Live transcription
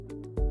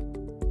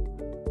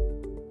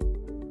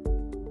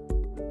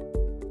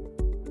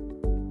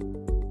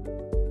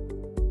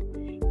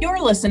You're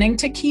listening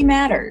to Key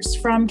Matters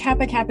from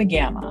Kappa Kappa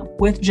Gamma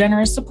with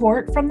generous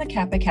support from the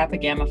Kappa Kappa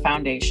Gamma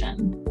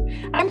Foundation.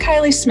 I'm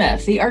Kylie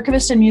Smith, the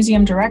Archivist and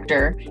Museum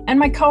Director, and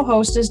my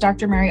co-host is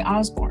Dr. Mary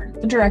Osborne,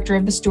 the Director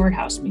of the Stewart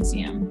House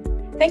Museum.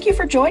 Thank you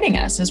for joining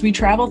us as we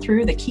travel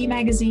through the Key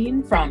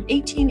magazine from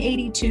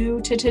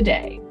 1882 to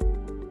today.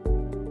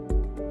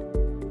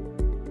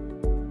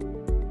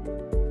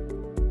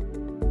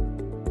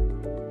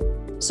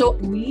 So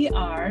we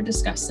are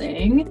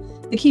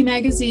discussing the Key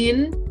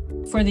magazine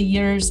for the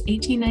years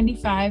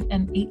 1895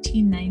 and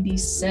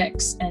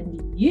 1896,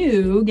 and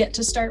you get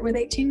to start with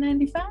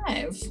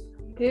 1895.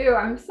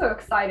 I'm so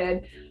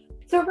excited.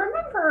 So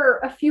remember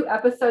a few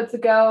episodes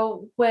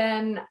ago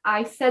when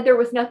I said there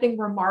was nothing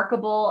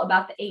remarkable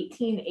about the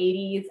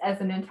 1880s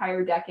as an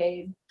entire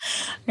decade?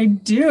 I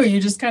do. You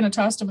just kind of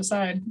tossed them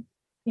aside.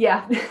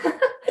 Yeah.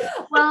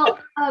 Well,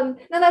 now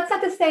that's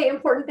not to say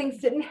important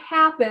things didn't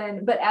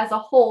happen, but as a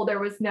whole, there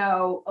was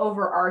no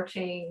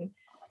overarching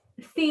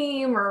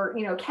theme or,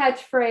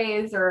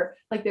 catchphrase or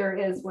like there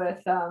is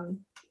with the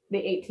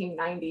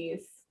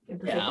 1890s in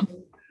particular. Yeah.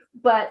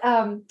 But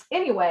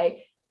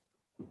anyway,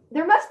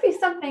 there must be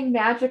something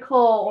magical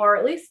or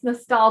at least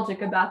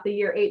nostalgic about the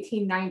year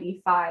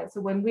 1895. So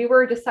when we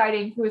were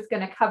deciding who was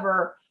going to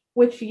cover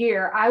which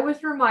year, I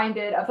was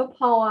reminded of a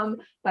poem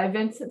by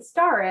Vincent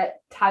Starrett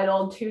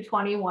titled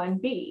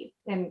 221B.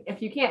 And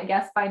if you can't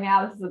guess by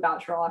now, this is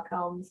about Sherlock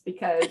Holmes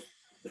because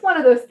it's one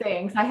of those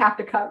things I have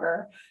to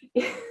cover.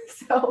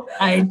 So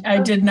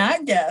I did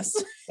not guess.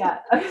 Yeah,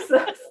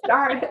 so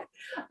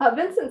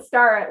Vincent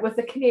Starrett was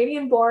a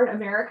Canadian-born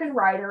American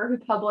writer who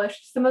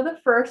published some of the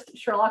first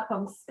Sherlock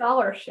Holmes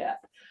scholarship,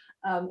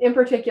 in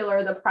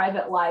particular, The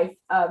Private Life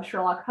of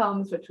Sherlock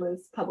Holmes, which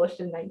was published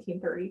in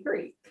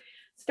 1933.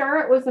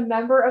 Starrett was a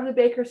member of the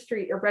Baker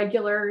Street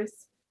Irregulars,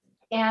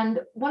 and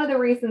one of the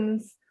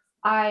reasons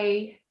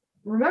I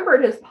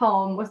remembered his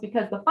poem was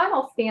because the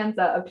final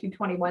stanza of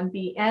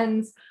 221B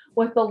ends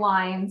with the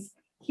lines,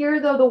 "Here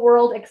though the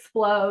world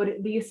explode,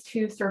 these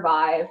two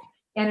survive,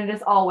 and it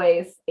is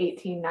always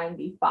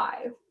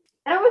 1895."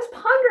 And I was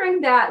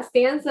pondering that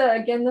stanza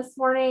again this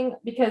morning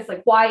because,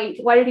 why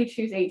did he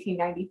choose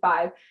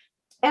 1895?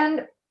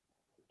 And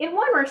in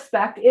one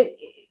respect,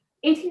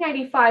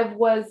 1895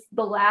 was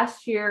the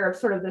last year of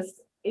sort of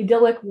this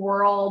idyllic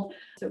world.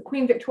 So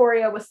Queen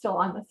Victoria was still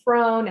on the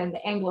throne and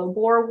the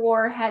Anglo-Boer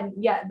War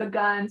hadn't yet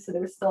begun. So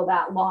there was still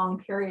that long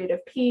period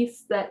of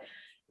peace that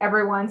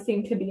everyone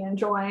seemed to be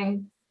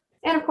enjoying.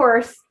 And of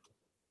course,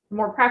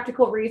 more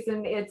practical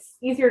reason, it's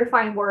easier to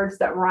find words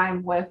that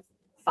rhyme with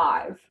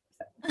 5.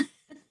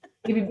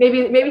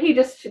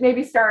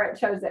 Maybe Starrett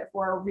chose it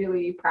for a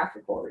really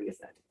practical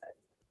reason.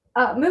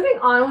 Moving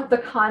on with the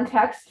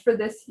context for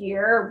this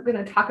year, we're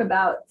going to talk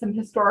about some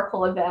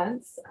historical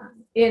events.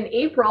 In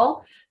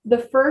April, the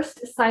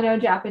First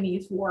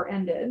Sino-Japanese War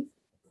ended.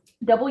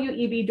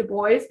 W.E.B. Du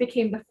Bois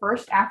became the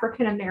first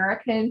African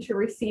American to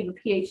receive a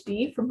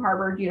PhD from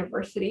Harvard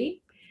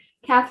University.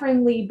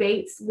 Catherine Lee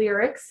Bates'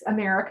 lyrics,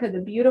 America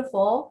the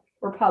Beautiful,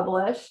 were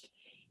published.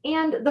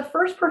 And the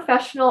first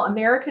professional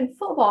American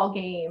football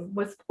game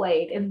was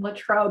played in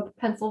Latrobe,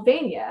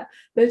 Pennsylvania,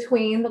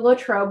 between the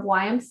Latrobe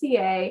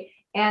YMCA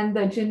and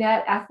the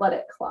Jeannette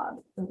Athletic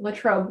Club.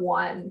 Latrobe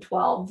won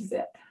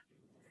 12-0.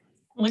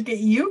 Look at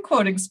you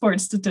quoting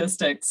sports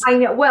statistics. I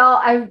know.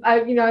 Well, I've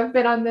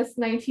been on this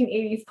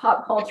 1980s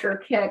pop culture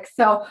kick,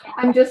 so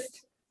I'm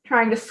just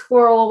trying to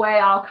squirrel away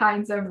all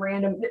kinds of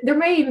random. There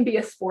may even be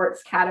a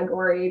sports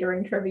category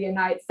during trivia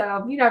night,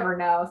 so you never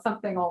know.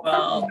 Something will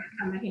come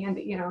in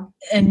handy,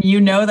 And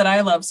you know that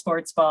I love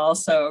sports ball,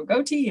 so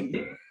go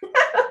team.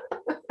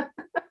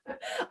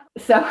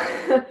 So,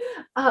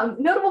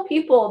 notable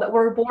people that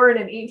were born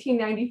in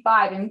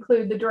 1895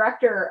 include the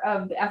director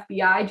of the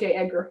FBI, J.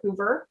 Edgar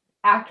Hoover,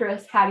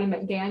 actress Hattie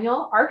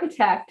McDaniel,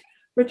 architect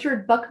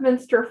Richard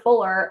Buckminster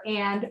Fuller,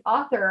 and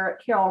author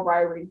Carol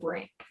Ryrie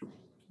Brink,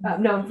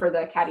 known for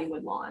the Caddy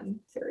Woodlawn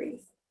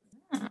series.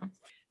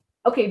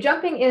 Okay,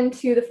 jumping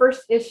into the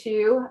first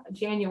issue,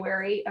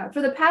 January.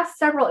 For the past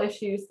several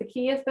issues, the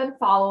Key has been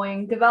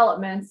following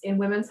developments in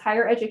women's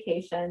higher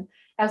education,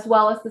 as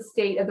well as the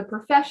state of the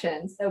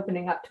professions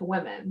opening up to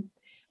women.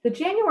 The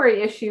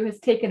January issue has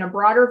taken a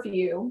broader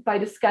view by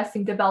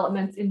discussing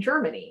developments in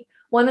Germany,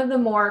 one of the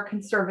more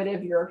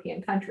conservative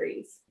European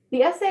countries.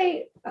 The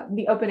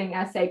opening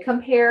essay,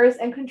 compares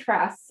and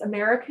contrasts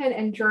American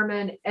and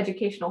German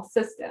educational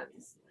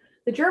systems.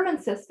 The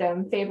German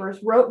system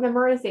favors rote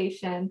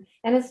memorization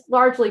and is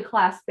largely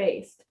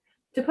class-based.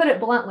 To put it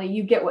bluntly,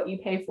 you get what you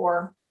pay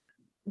for.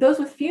 Those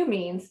with few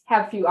means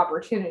have few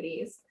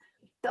opportunities.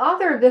 The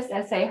author of this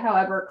essay,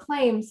 however,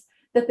 claims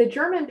that the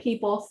German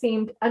people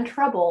seemed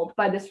untroubled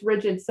by this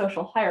rigid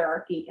social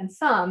hierarchy, and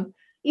some,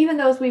 even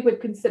those we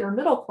would consider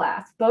middle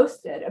class,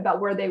 boasted about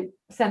where they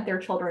sent their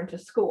children to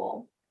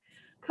school.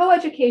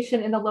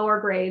 Co-education in the lower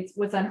grades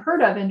was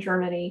unheard of in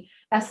Germany,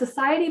 as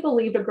society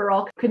believed a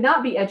girl could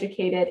not be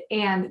educated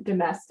and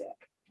domestic.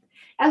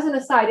 As an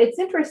aside, it's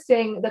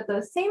interesting that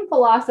the same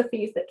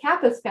philosophies that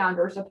Kappa's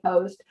founders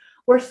opposed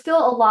were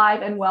still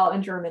alive and well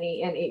in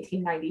Germany in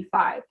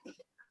 1895.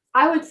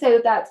 I would say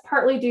that that's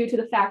partly due to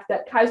the fact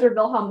that Kaiser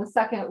Wilhelm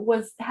II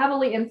was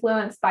heavily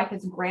influenced by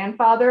his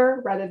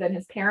grandfather rather than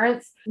his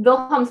parents.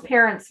 Wilhelm's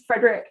parents,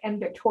 Frederick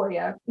and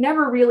Victoria,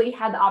 never really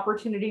had the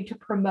opportunity to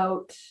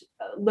promote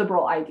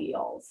liberal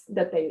ideals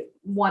that they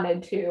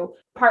wanted to,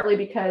 partly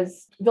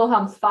because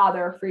Wilhelm's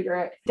father,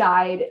 Friedrich,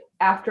 died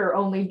after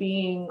only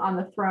being on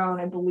the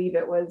throne, I believe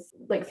it was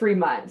like 3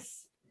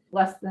 months,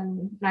 less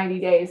than 90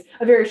 days,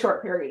 a very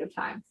short period of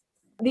time.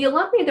 The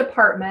alumni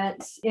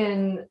department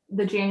in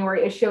the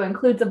January issue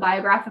includes a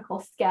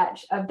biographical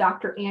sketch of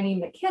Dr. Annie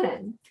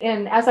McKinnon.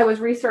 And as I was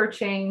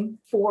researching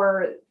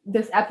for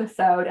this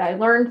episode, I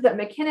learned that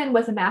McKinnon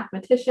was a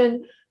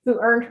mathematician who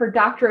earned her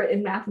doctorate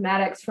in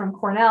mathematics from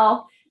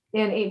Cornell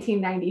in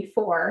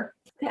 1894.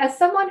 As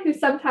someone who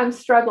sometimes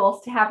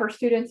struggles to have her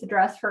students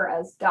address her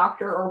as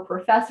doctor or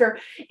professor,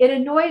 it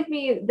annoyed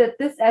me that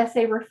this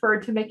essay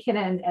referred to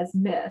McKinnon as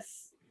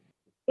Miss.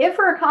 If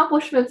her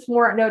accomplishments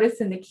weren't noticed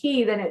in the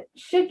key, then it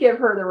should give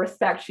her the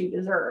respect she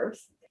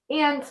deserves.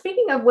 And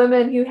speaking of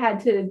women who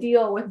had to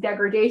deal with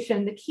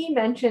degradation, the key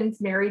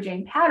mentions Mary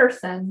Jane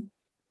Patterson,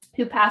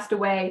 who passed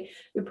away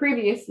the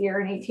previous year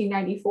in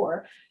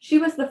 1894. She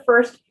was the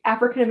first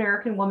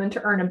African-American woman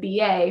to earn a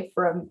BA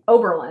from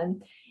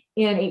Oberlin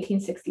in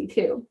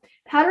 1862.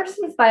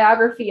 Patterson's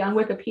biography on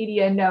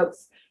Wikipedia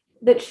notes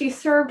that she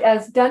served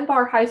as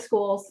Dunbar High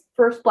School's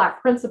first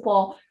Black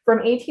principal from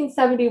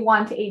 1871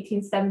 to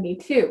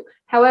 1872.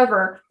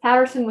 However,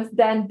 Patterson was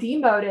then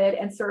demoted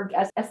and served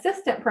as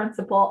assistant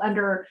principal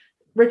under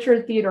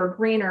Richard Theodore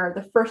Greener,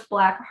 the first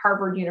Black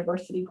Harvard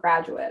University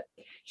graduate.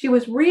 She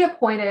was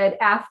reappointed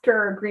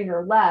after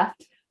Greener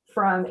left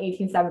from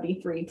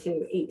 1873 to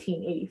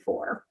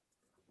 1884.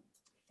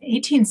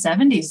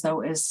 1870s,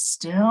 though, is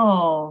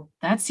still,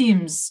 that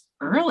seems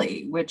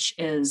early, which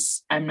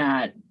is, I'm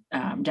not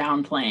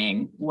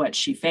downplaying what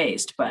she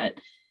faced, but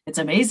it's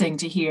amazing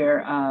to hear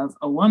of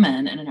a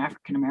woman and an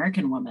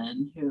African-American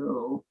woman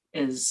who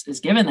is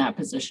given that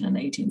position in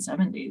the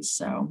 1870s.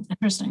 So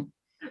interesting.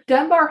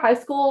 Dunbar High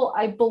School,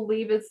 I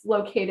believe, is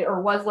located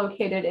or was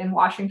located in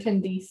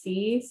Washington,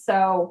 D.C.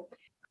 So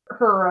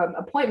her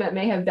appointment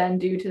may have been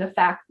due to the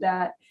fact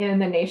that in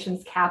the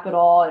nation's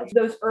capital,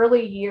 those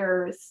early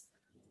years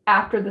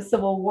after the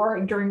Civil War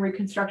and during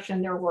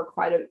Reconstruction, there were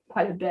quite a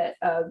bit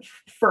of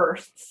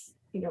firsts,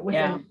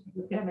 within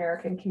the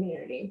American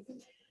community.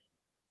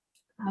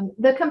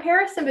 The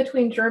comparison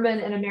between German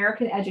and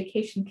American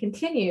education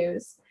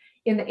continues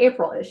in the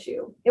April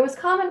issue. It was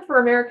common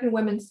for American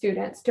women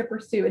students to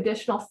pursue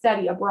additional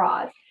study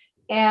abroad.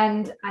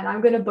 And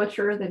I'm going to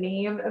butcher the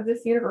name of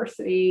this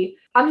university.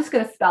 I'm just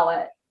going to spell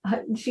it.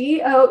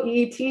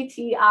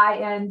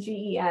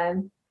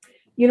 Goettingen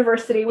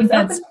University was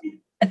open.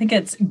 I think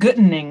it's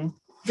Göttingen.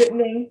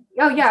 Göttingen.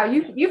 Oh yeah,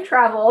 you've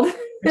traveled.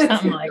 Or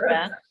something like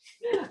that.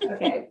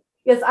 Okay.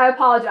 Yes, I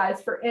apologize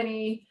for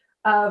any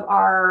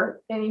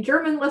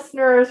German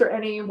listeners or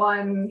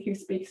anyone who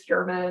speaks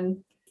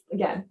German.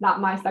 Again,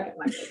 not my second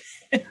language.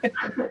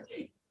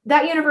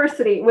 That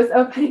university was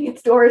opening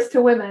its doors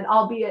to women,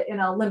 albeit in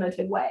a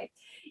limited way.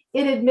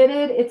 It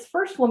admitted its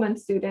first woman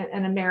student,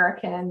 an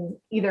American,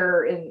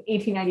 either in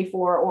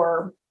 1894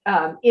 or in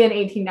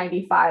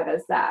 1895,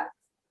 as that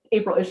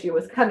April issue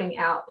was coming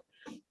out.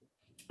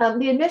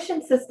 The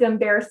admission system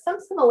bears some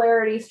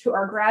similarities to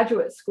our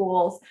graduate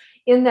schools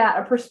in that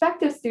a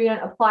prospective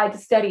student applied to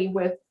study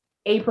with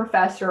a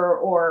professor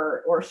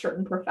or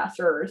certain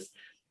professors.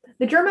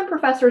 The German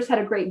professors had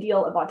a great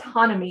deal of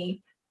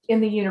autonomy in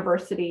the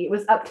university. It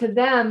was up to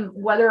them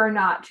whether or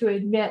not to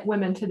admit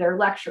women to their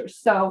lectures.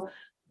 So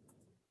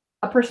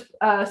a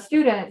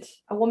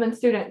woman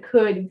student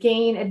could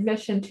gain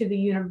admission to the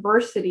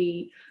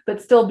university,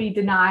 but still be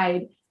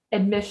denied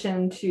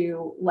admission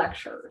to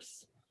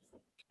lectures.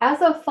 As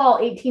of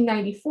fall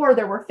 1894,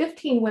 there were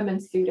 15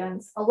 women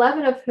students,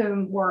 11 of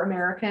whom were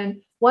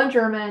American, 1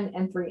 German,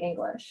 and 3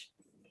 English.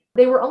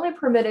 They were only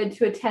permitted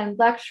to attend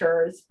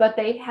lectures, but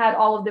they had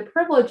all of the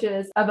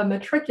privileges of a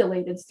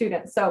matriculated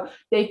student. So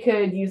they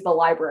could use the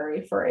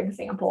library, for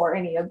example, or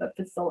any of the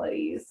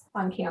facilities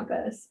on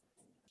campus.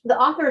 The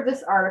author of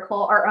this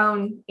article, our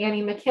own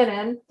Annie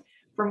McKinnon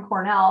from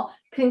Cornell,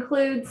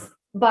 concludes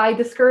by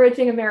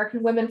discouraging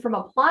American women from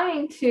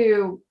applying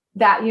to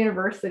that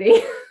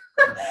university.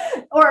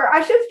 Or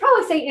I should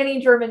probably say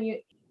any German,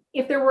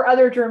 if there were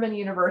other German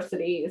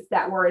universities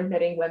that were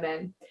admitting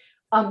women,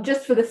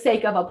 just for the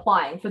sake of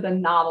applying, for the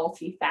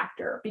novelty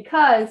factor,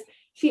 because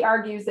she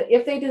argues that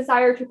if they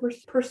desire to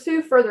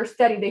pursue further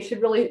study, they should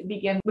really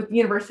begin with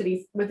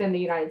universities within the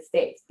United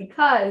States.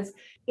 Because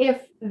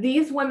if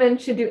these women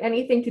should do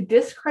anything to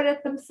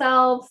discredit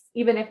themselves,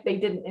 even if they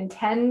didn't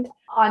intend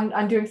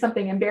on doing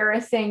something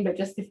embarrassing, but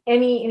just if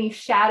any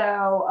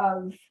shadow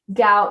of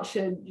doubt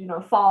should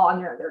fall on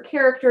their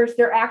characters,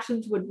 their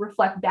actions would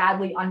reflect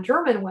badly on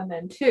German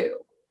women too.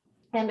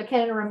 And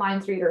McKinnon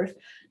reminds readers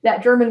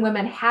that German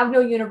women have no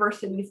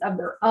universities of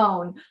their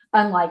own,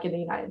 unlike in the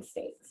United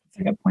States. That's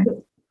a good point.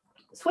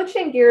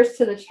 Switching gears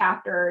to the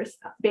chapters,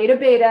 Beta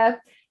Beta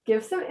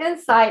gives some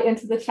insight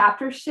into the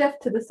chapter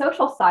shift to the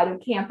social side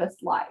of campus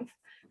life.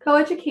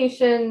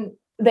 Coeducation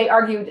they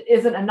argued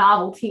isn't a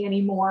novelty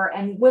anymore,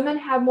 and women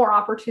have more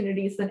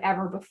opportunities than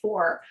ever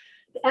before.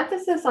 The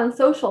emphasis on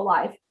social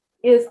life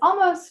is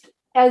almost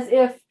as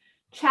if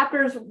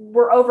chapters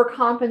were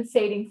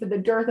overcompensating for the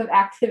dearth of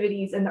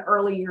activities in the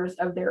early years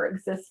of their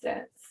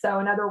existence. So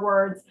in other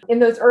words, in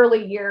those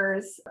early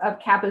years of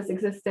Kappa's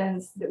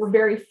existence, there were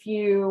very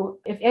few,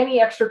 if any,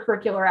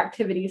 extracurricular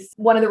activities.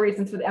 One of the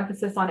reasons for the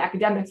emphasis on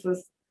academics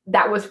was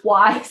that was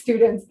why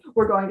students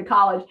were going to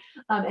college.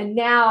 And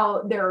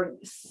now there are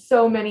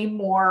so many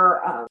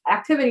more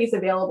activities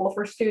available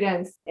for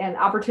students and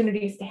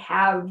opportunities to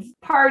have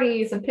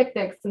parties and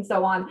picnics and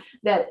so on,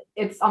 that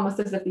it's almost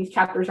as if these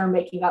chapters are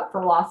making up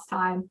for lost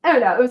time. I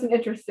don't know. It was an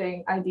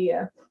interesting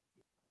idea.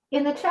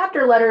 In the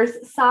chapter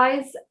letters,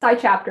 Cy's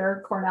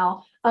chapter,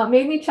 Cornell,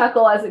 made me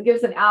chuckle as it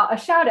gives a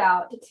shout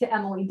out to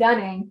Emily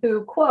Dunning,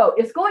 who, quote,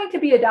 is going to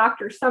be a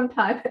doctor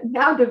sometime and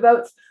now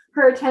devotes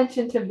her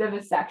attention to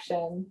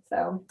vivisection.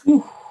 So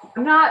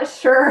I'm not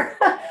sure.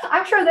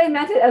 I'm sure they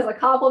meant it as a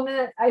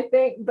compliment, I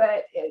think,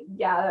 but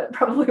yeah, that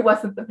probably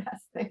wasn't the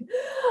best thing.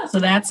 So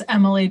that's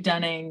Emily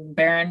Dunning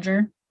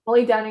Barringer.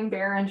 Emily Dunning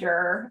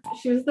Barringer.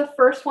 She was the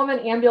first woman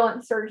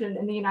ambulance surgeon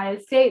in the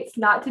United States,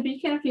 not to be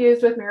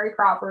confused with Mary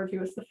Crawford,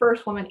 who was the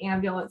first woman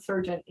ambulance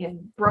surgeon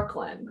in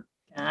Brooklyn.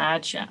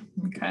 Gotcha.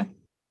 Okay.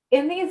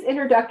 In these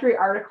introductory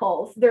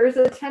articles, there is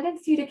a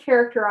tendency to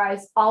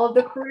characterize all of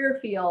the career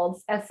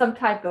fields as some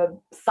type of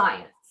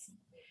science.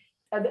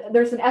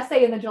 There's an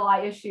essay in the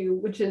July issue,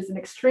 which is an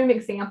extreme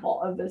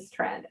example of this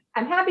trend.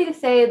 I'm happy to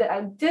say that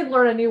I did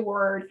learn a new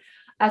word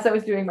as I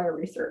was doing my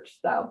research,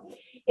 though.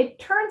 It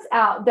turns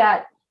out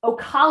that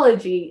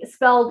oecology,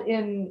 spelled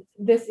in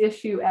this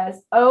issue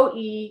as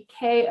Oekollogy,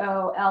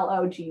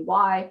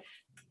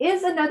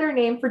 is another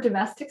name for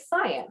domestic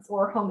science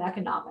or home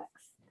economics.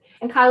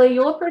 And Kylie,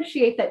 you'll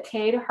appreciate that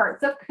Tade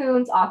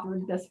Hartsuff-Koons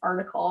authored this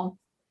article.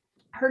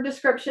 Her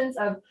descriptions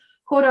of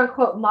quote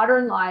unquote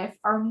modern life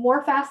are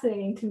more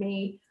fascinating to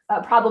me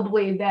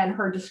probably than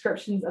her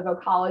descriptions of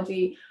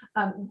ecology,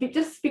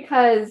 just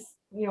because,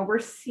 you know, we're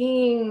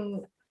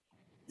seeing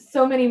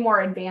so many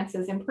more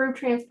advances. Improved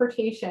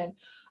transportation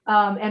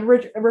and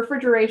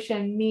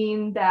refrigeration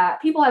mean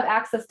that people have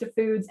access to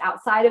foods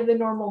outside of the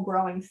normal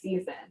growing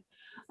season.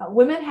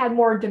 Women had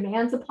more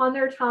demands upon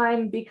their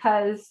time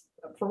because,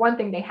 for one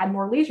thing, they had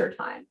more leisure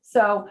time.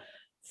 So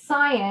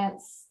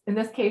science, in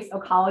this case,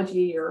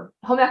 ecology or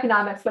home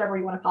economics, whatever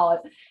you want to call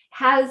it,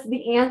 has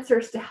the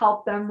answers to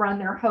help them run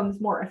their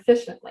homes more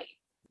efficiently.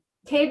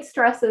 Tade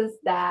stresses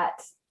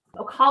that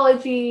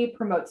ecology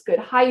promotes good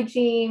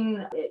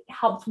hygiene, it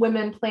helps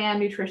women plan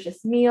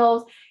nutritious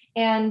meals,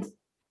 and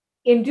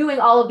in doing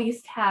all of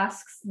these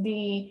tasks,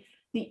 the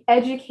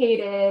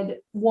educated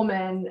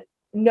woman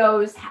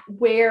knows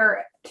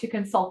where to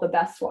consult the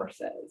best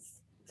sources.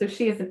 So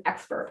she is an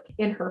expert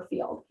in her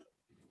field.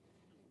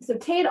 So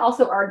Tade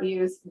also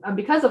argues,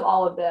 because of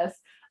all of this,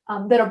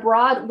 that a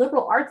broad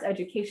liberal arts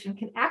education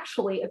can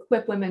actually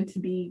equip women to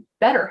be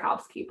better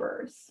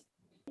housekeepers.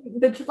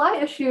 The July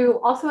issue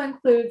also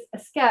includes a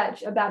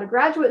sketch about a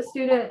graduate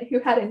student who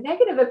had a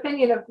negative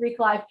opinion of Greek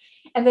life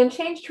and then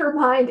changed her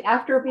mind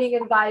after being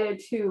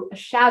invited to a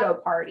shadow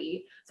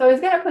party. So I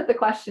was going to put the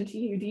question to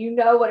you. Do you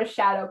know what a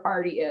shadow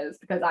party is?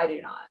 Because I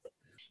do not.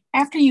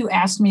 After you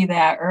asked me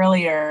that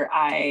earlier,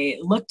 I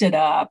looked it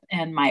up,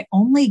 and my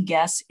only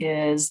guess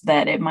is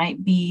that it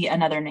might be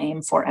another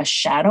name for a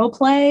shadow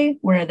play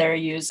where they're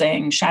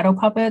using shadow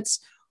puppets,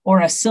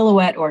 or a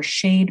silhouette or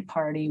shade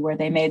party where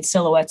they made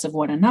silhouettes of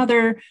one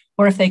another,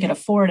 or if they could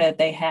afford it,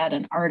 they had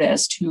an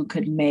artist who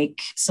could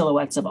make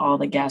silhouettes of all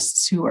the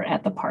guests who were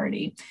at the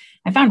party.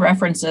 I found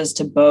references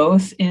to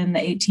both in the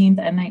 18th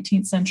and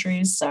 19th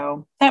centuries,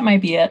 so that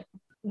might be it.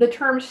 The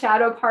term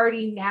shadow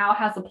party now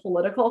has a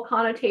political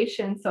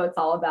connotation, so it's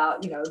all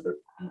about, you know, the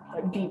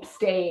deep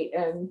state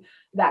and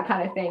that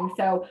kind of thing.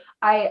 So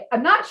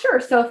I'm not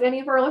sure. So if any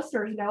of our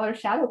listeners know what a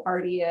shadow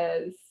party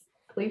is,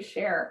 please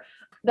share.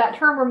 That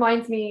term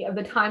reminds me of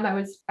the time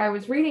I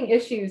was reading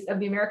issues of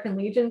the American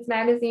Legions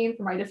magazine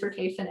for my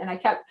dissertation, and I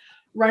kept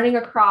running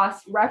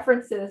across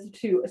references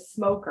to a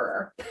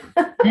smoker.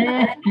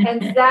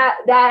 And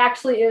that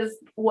actually is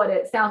what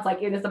it sounds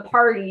like. It is a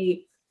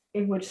party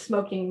in which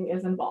smoking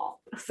is involved.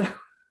 So,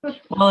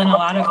 well, and a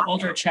lot of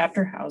older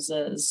chapter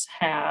houses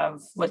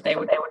have what they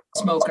would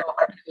smoker.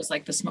 It was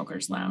like the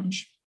smoker's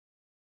lounge.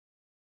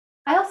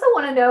 I also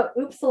want to note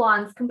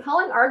Upsilon's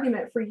compelling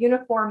argument for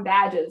uniform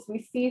badges.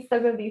 We see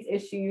some of these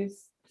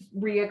issues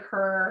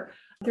reoccur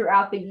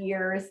throughout the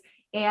years.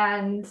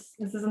 And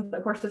this isn't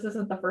the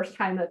first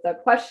time that the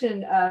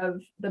question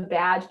of the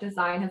badge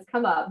design has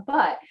come up,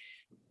 but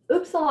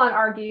Upsilon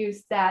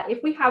argues that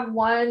if we have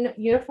one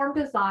uniform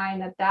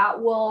design,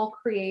 that will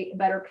create a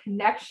better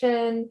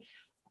connection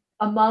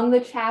among the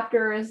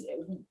chapters.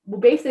 It will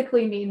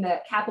basically mean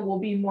that Kappa will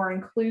be more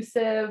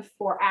inclusive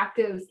for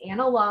actives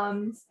and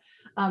alums,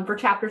 for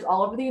chapters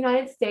all over the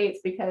United States,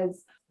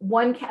 because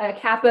one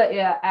Kappa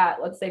at,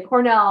 let's say,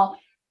 Cornell,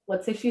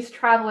 let's say she's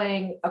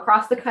traveling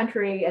across the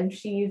country and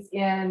she's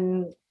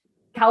in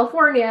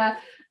California,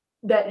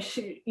 that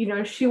she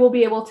will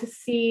be able to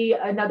see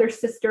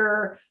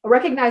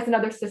recognize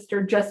another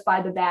sister just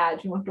by the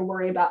badge. You won't have to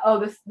worry about, oh,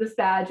 this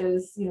badge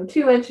is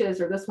 2 inches,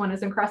 or this one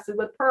is encrusted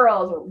with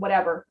pearls, or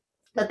whatever.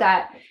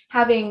 That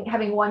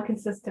having one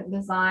consistent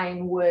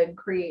design would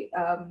create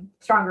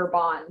stronger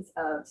bonds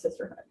of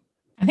sisterhood.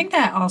 I think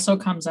that also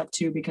comes up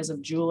too because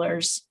of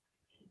jewelers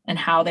and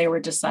how they were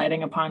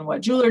deciding upon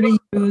what jeweler to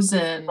use.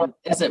 And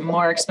is it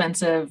more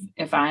expensive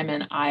if I'm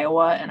in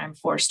Iowa and I'm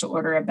forced to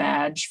order a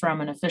badge from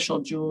an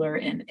official jeweler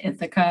in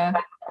Ithaca?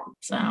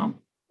 So,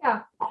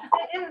 yeah.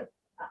 And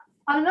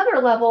on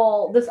another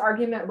level, this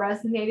argument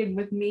resonated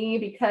with me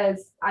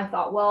because I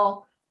thought,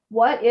 well,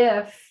 what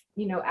if,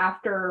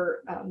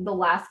 after the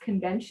last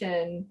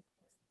convention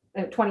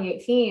in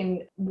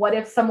 2018, what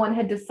if someone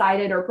had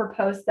decided or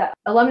proposed that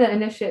alumna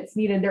initiates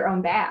needed their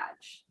own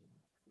badge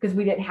because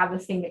we didn't have the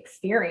same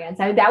experience?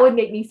 And that would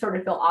make me sort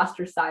of feel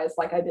ostracized,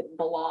 like I didn't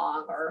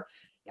belong,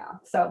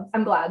 So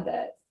I'm glad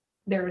that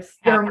there's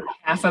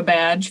half a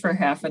badge for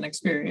half an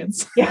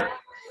experience. Yeah.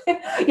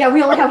 Yeah,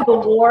 we only have an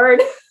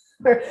award.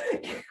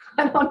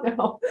 I don't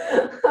know.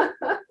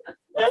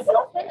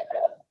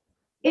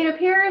 It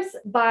appears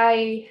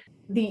by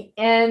the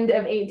end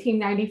of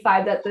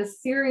 1895 that the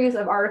series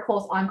of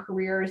articles on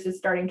careers is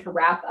starting to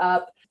wrap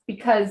up,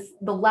 because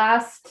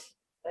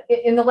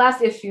in the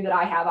last issue that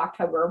I have,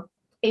 October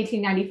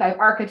 1895,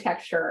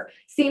 architecture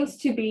seems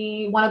to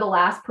be one of the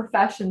last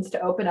professions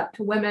to open up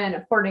to women,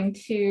 according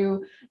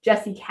to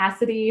Jessie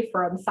Cassidy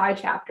from Side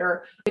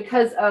Chapter,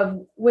 because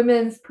of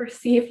women's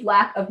perceived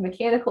lack of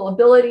mechanical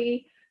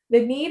ability,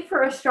 the need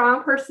for a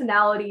strong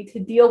personality to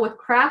deal with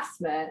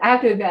craftsmen. I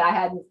have to admit, I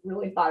hadn't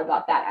really thought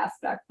about that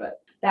aspect, but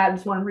that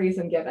is one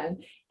reason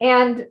given.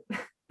 And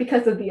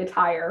because of the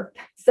attire.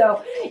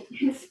 So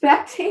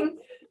inspecting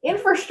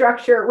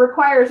infrastructure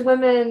requires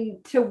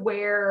women to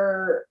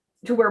wear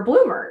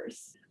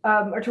bloomers,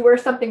 or to wear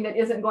something that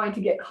isn't going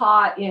to get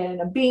caught in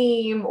a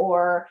beam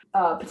or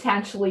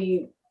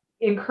potentially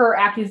incur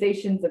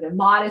accusations of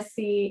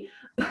immodesty.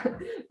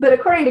 But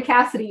according to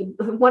Cassidy,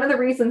 one of the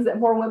reasons that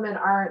more women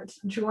aren't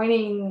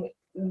joining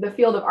the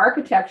field of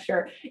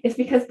architecture is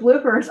because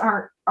bloomers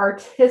aren't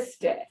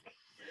artistic.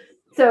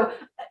 So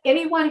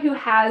anyone who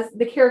has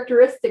the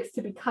characteristics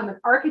to become an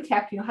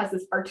architect, has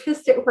this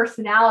artistic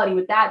personality,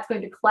 with that's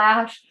going to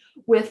clash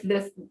with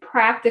this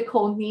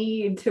practical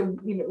need to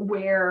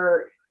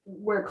wear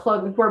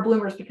clothes, wear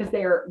bloomers, because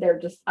they're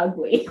just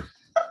ugly.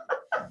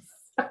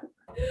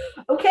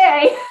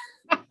 Okay.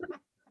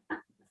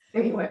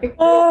 Anyway.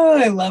 Oh,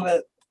 I love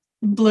it.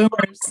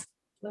 Bloomers.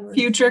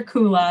 Future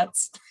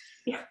culottes.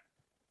 Yeah.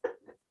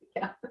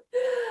 Yeah.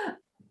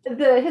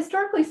 The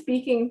Historically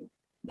Speaking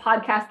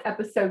podcast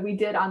episode we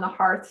did on the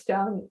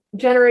Hearthstone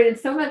generated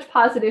so much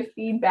positive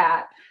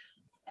feedback.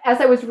 As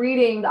I was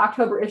reading the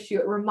October issue,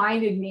 it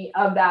reminded me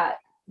of that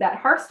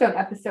Hearthstone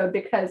episode,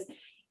 because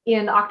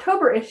in the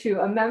October issue,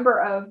 a member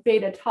of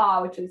Beta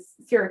Tau, which is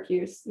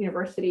Syracuse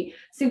University,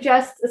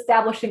 suggests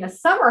establishing a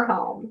summer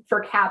home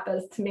for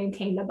Kappas to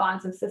maintain the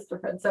bonds of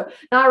sisterhood. So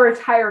not a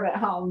retirement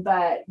home,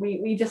 but we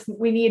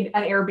need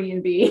an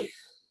Airbnb.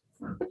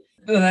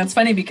 Oh, that's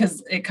funny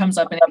because it comes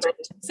up in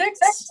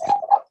 1896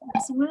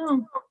 as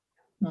well.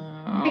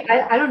 Oh.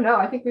 I don't know.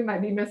 I think we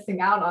might be missing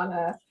out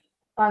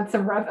on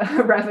some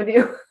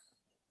revenue.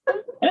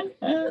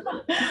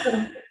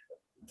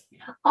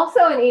 Also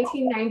in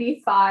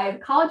 1895,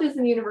 colleges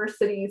and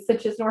universities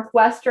such as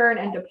Northwestern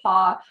and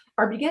DePauw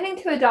are beginning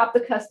to adopt the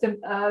custom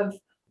of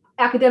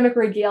academic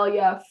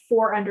regalia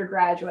for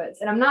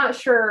undergraduates. And I'm not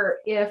sure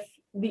if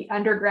the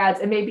undergrads,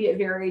 and maybe it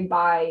varied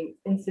by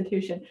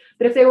institution,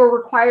 but if they were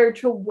required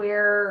to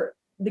wear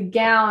the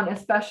gown,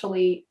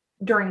 especially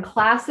during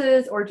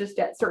classes or just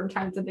at certain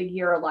times of the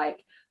year,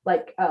 like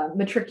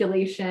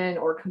matriculation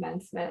or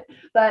commencement.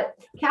 But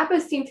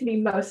Kappas seem to be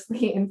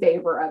mostly in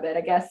favor of it.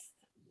 I guess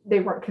they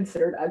weren't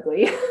considered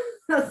ugly.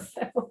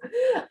 So,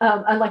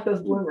 unlike those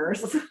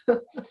bloomers.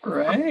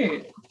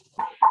 Right.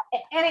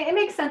 And it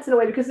makes sense in a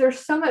way, because there's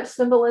so much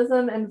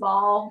symbolism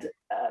involved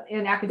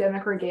in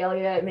academic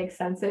regalia. It makes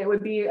sense that it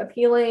would be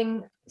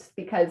appealing,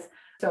 because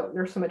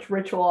there's so much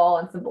ritual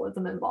and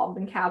symbolism involved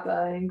in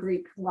Kappa and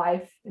Greek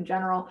life in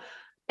general.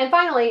 And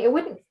finally, it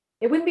wouldn't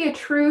be a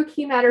true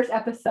Key Matters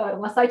episode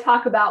unless I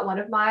talk about one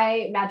of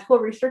my magical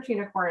research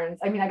unicorns.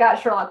 I mean, I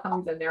got Sherlock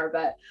Holmes in there,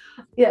 but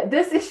yeah,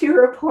 this issue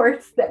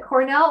reports that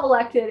Cornell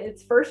elected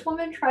its first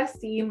woman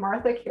trustee,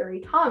 Martha Carey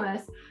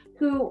Thomas,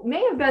 who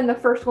may have been the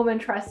first woman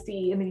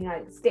trustee in the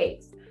United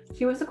States.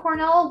 She was a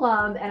Cornell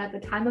alum, and at the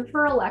time of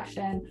her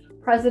election,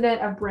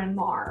 president of Bryn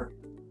Mawr.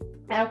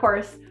 And of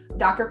course,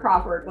 Dr.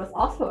 Crawford was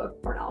also a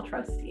Cornell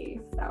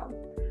trustee. So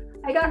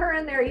I got her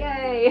in there,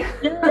 yay!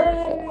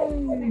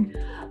 Yay!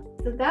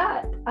 So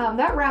that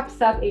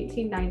wraps up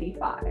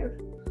 1895.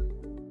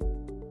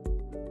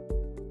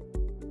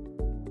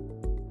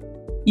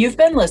 You've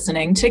been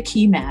listening to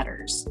Key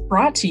Matters,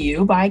 brought to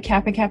you by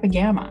Kappa Kappa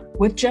Gamma,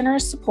 with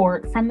generous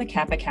support from the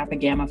Kappa Kappa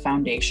Gamma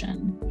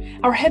Foundation.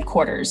 Our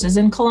headquarters is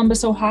in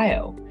Columbus,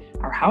 Ohio.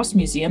 Our house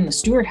museum, the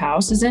Stewart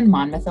House, is in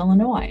Monmouth,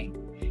 Illinois.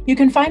 You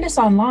can find us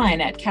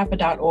online at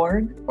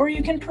kappa.org, or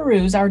you can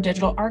peruse our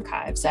digital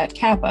archives at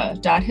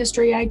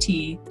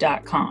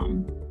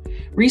kappa.historyit.com.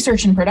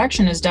 Research and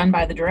production is done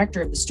by the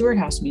director of the Stewart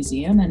House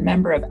Museum and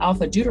member of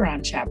Alpha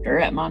Deuteron chapter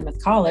at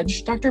Monmouth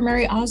College, Dr.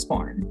 Mary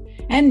Osborne,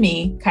 and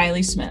me,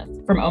 Kylie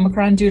Smith, from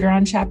Omicron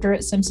Deuteron chapter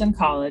at Simpson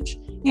College,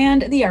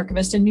 and the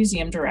archivist and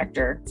museum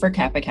director for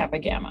Kappa Kappa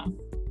Gamma.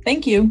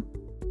 Thank you.